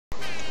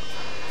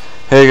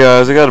Hey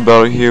guys, I got a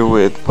battle here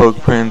with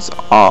PokePrince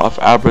off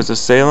Abra's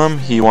Asylum.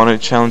 He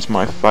wanted to challenge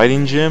my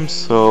fighting gym,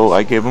 so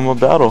I gave him a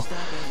battle.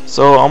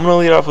 So I'm gonna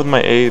lead off with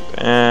my ape,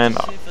 and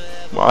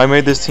I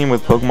made this team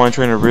with Pokemon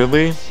Trainer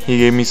Ridley. He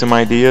gave me some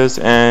ideas,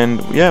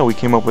 and yeah, we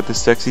came up with this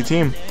sexy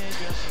team.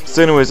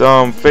 So anyways,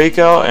 fake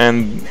out,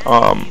 and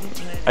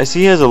I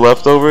see he has a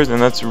leftovers,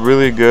 and that's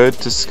really good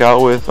to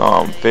scout with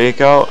fake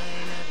out.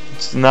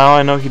 So now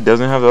I know he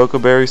doesn't have the Oko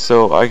Berry,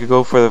 so I could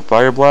go for the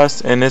Fire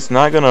Blast, and it's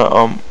not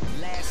gonna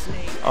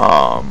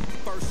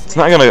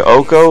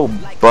Oko,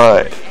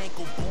 but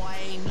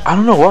I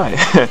don't know why.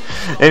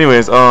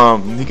 Anyways,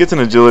 he gets an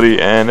agility,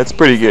 and it's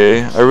pretty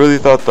gay. I really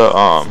thought the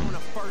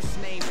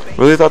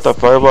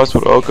Fire Blast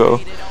would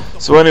Oko.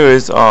 So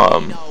anyways,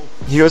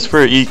 he goes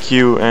for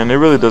EQ, and it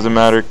really doesn't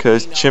matter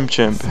because Chimp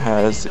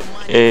has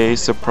a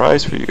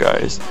surprise for you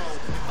guys.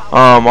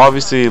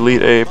 Obviously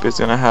Elite Ape is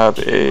gonna have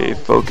a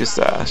Focus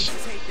Sash.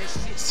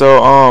 So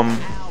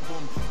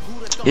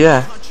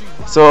yeah.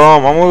 So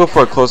I'm gonna go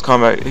for a close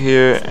combat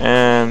here,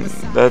 and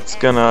that's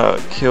gonna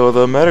kill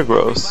the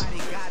Metagross.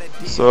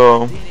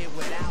 So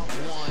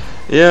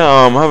yeah,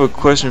 I have a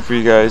question for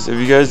you guys. If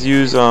you guys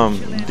use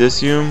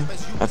Disum,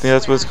 I think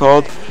that's what it's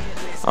called,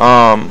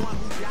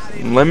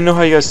 let me know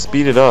how you guys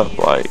speed it up,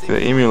 like the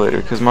emulator,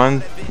 because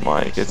mine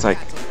it's like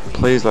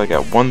plays like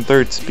at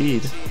 1/3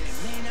 speed.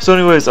 So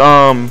anyways,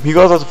 he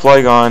goes out to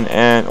Flygon,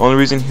 and only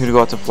reason he would go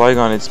out to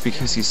Flygon is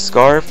because he's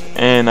Scarf,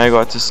 and I go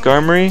out to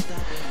Skarmory,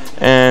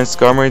 and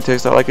Skarmory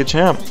takes out like a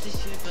champ.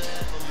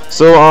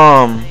 So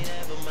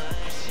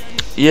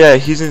yeah,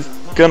 he's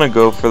gonna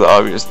go for the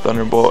obvious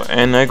Thunderbolt,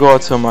 and I go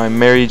out to my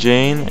Mary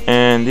Jane,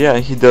 and yeah,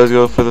 he does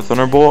go for the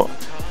Thunderbolt.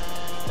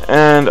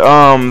 And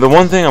the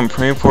one thing I'm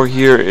praying for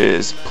here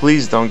is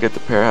please don't get the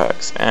pair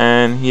hacks,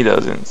 and he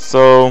doesn't.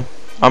 So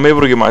I'm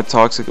able to get my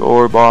Toxic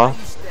Orb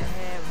off.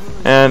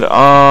 And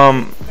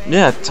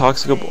yeah,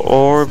 Toxic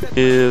Orb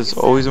is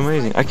always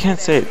amazing. I can't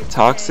say it.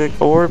 Toxic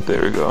Orb,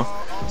 there we go.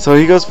 So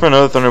he goes for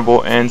another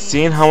Thunderbolt, and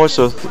seeing how much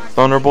those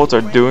Thunderbolts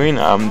are doing,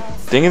 I'm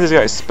thinking this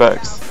guy's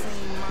specs.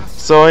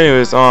 So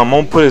anyways, I'm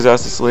gonna put his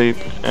ass to sleep,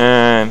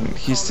 and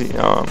he's you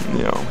know,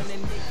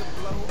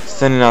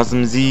 sending out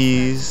some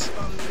Z's.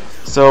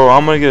 So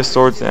I'm gonna get a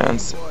Swords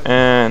Dance,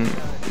 and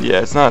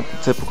yeah, it's not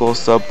typical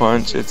Sub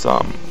Punch. It's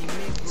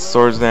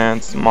Swords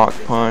Dance, Mach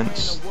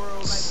Punch,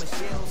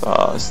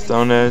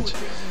 Stone Edge.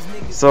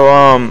 So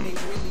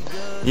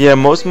yeah,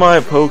 most of my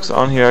pokes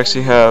on here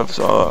actually have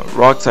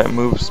rock type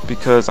moves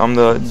because I'm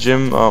the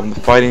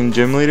fighting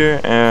gym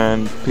leader,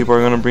 and people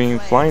are gonna bring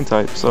flying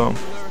type. So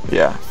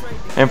yeah,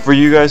 and for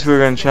you guys who are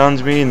gonna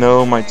challenge me,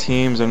 know my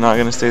teams are not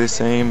gonna stay the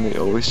same. They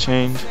always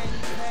change.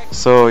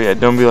 So yeah,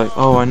 don't be like,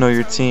 oh, I know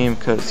your team,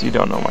 because you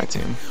don't know my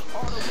team.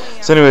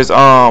 So anyways,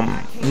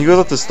 he goes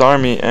up to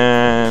Starmie,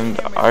 and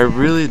I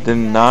really did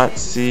not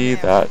see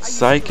that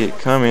Psychic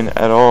coming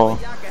at all.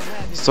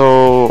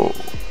 So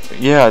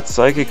yeah,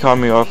 Psychic caught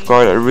me off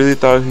guard. I really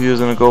thought he was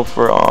gonna go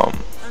for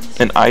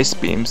an Ice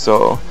Beam,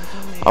 so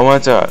I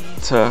went to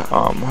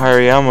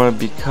Hariyama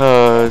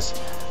because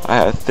I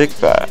had Thick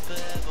Fat.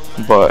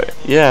 But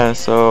yeah,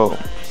 so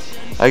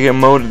I get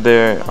moted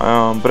there,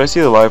 but I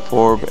see the Life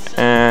Orb,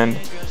 and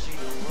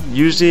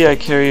usually I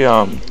carry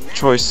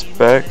Choice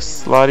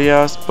Specs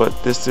Latias,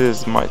 but this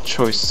is my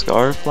Choice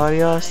Scarf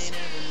Latias.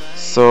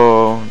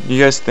 So you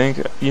guys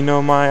think you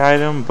know my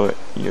item, but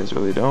you guys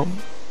really don't.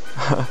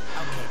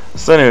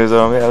 So anyways,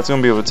 yeah, that's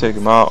gonna be able to take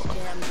him out.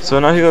 So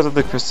now he goes up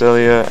to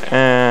Cresselia,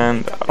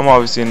 and I'm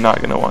obviously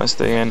not gonna want to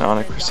stay in on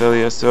a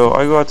Cresselia, so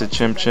I go out to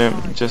Chimp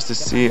just to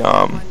see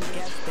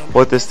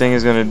what this thing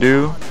is gonna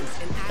do,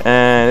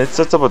 and it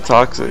sets up a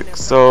Toxic.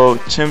 So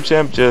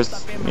Chimp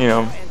just, you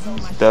know,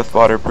 death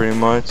fodder pretty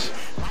much.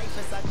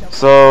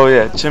 So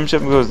yeah, Chimp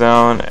goes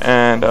down,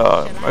 and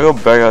I go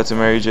back out to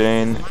Mary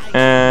Jane,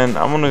 and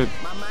I'm gonna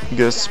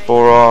get a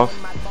Spore off,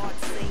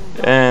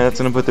 and that's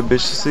gonna put the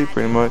bitch to sleep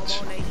pretty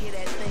much.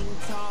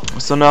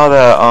 So now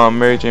that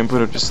Mary Jane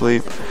put her to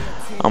sleep,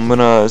 I'm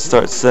gonna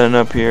start setting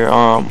up here.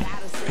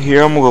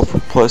 Here I'm gonna go for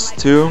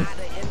 +2,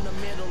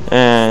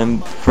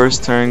 and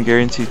first turn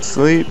guaranteed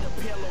sleep.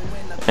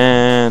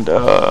 And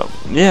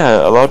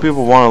yeah, a lot of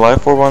people want a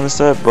Life Orb on the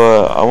set,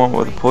 but I went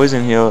with a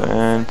Poison Heal,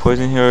 and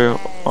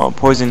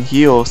Poison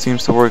Heal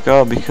seems to work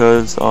out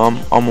because I'm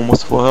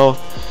almost full health.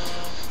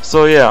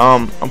 So yeah,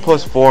 I'm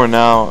 +4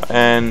 now,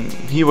 and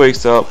he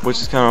wakes up, which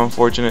is kind of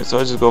unfortunate. So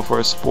I just go for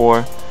a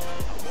Spore,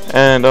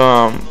 and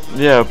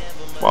yeah,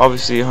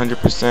 obviously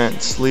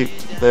 100% sleep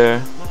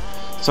there.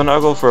 So now I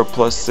go for a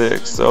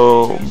 +6.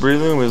 So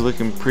Breloom is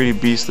looking pretty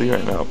beastly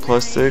right now.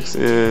 +6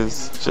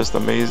 is just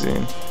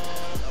amazing.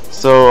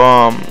 So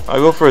I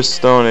go for a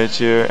Stone Edge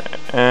here,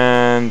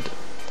 and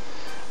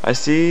I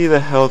see the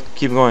health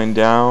keep going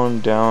down,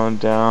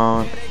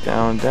 because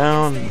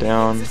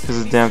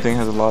this damn thing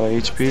has a lot of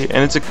HP,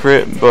 and it's a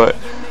crit, but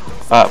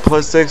at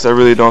 +6 I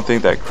really don't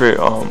think that crit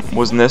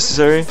was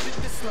necessary.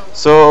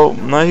 So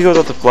now he goes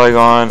up to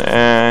Flygon,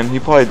 and he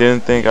probably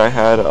didn't think I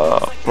had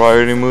a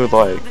priority move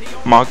like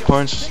Mach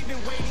Punch.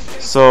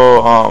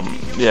 So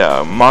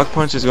yeah, Mach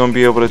Punch is going to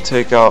be able to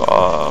take out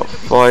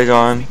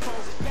Flygon,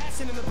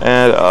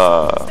 And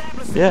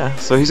yeah,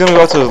 so he's gonna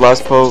go out to his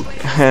last poke,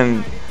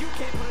 and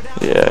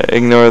yeah,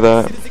 ignore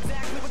that.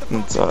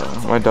 It's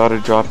my daughter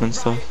dropping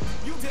stuff.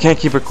 Can't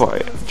keep her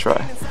quiet.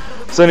 Try.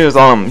 So anyways,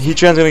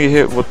 Heatran's gonna get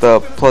hit with the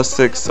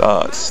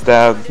 +6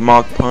 stab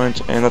Mach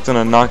punch, and that's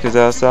gonna knock his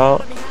ass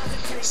out.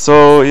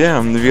 So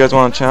yeah, if you guys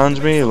want to challenge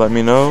me, let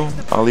me know.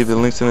 I'll leave the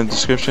links in the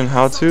description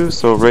how to.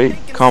 So rate,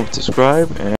 comment, subscribe, and